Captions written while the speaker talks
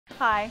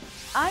Hi,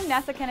 I'm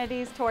NASA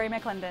Kennedy's Tori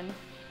McClendon,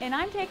 and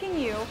I'm taking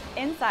you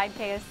inside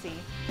KSC.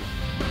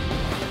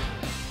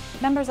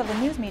 Members of the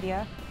news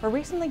media were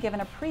recently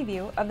given a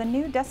preview of the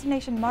new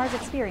Destination Mars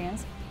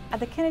experience at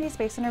the Kennedy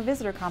Space Center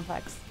Visitor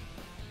Complex.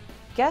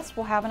 Guests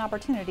will have an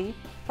opportunity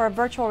for a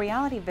virtual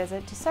reality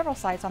visit to several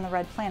sites on the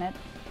Red Planet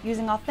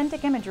using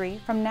authentic imagery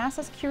from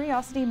NASA's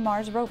Curiosity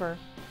Mars rover.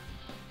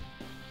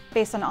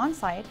 Based on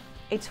OnSite,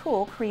 a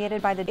tool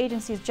created by the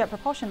agency's Jet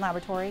Propulsion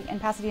Laboratory in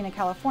Pasadena,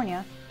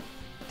 California,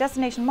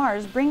 Destination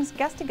Mars brings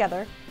guests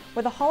together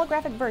with a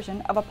holographic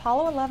version of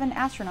Apollo 11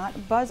 astronaut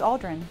Buzz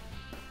Aldrin.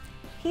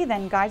 He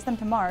then guides them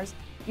to Mars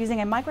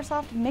using a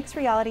Microsoft mixed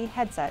reality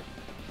headset.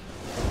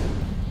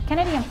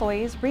 Kennedy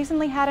employees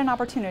recently had an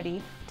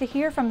opportunity to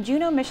hear from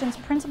Juno mission's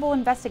principal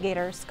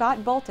investigator,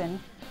 Scott Bolton,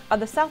 of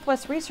the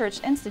Southwest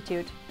Research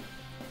Institute.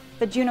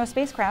 The Juno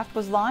spacecraft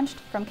was launched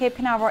from Cape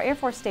Canaveral Air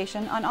Force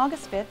Station on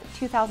August 5,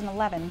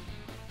 2011.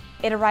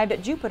 It arrived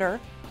at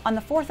Jupiter on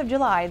the 4th of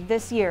July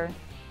this year.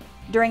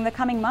 During the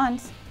coming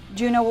months,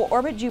 Juno will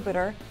orbit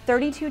Jupiter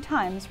 32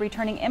 times,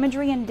 returning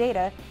imagery and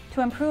data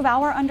to improve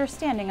our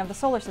understanding of the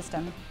solar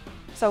system.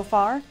 So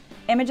far,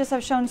 images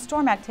have shown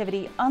storm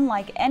activity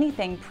unlike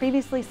anything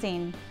previously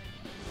seen.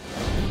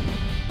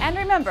 And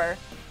remember,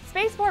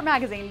 Spaceport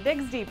Magazine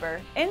digs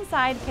deeper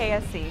inside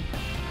KSC.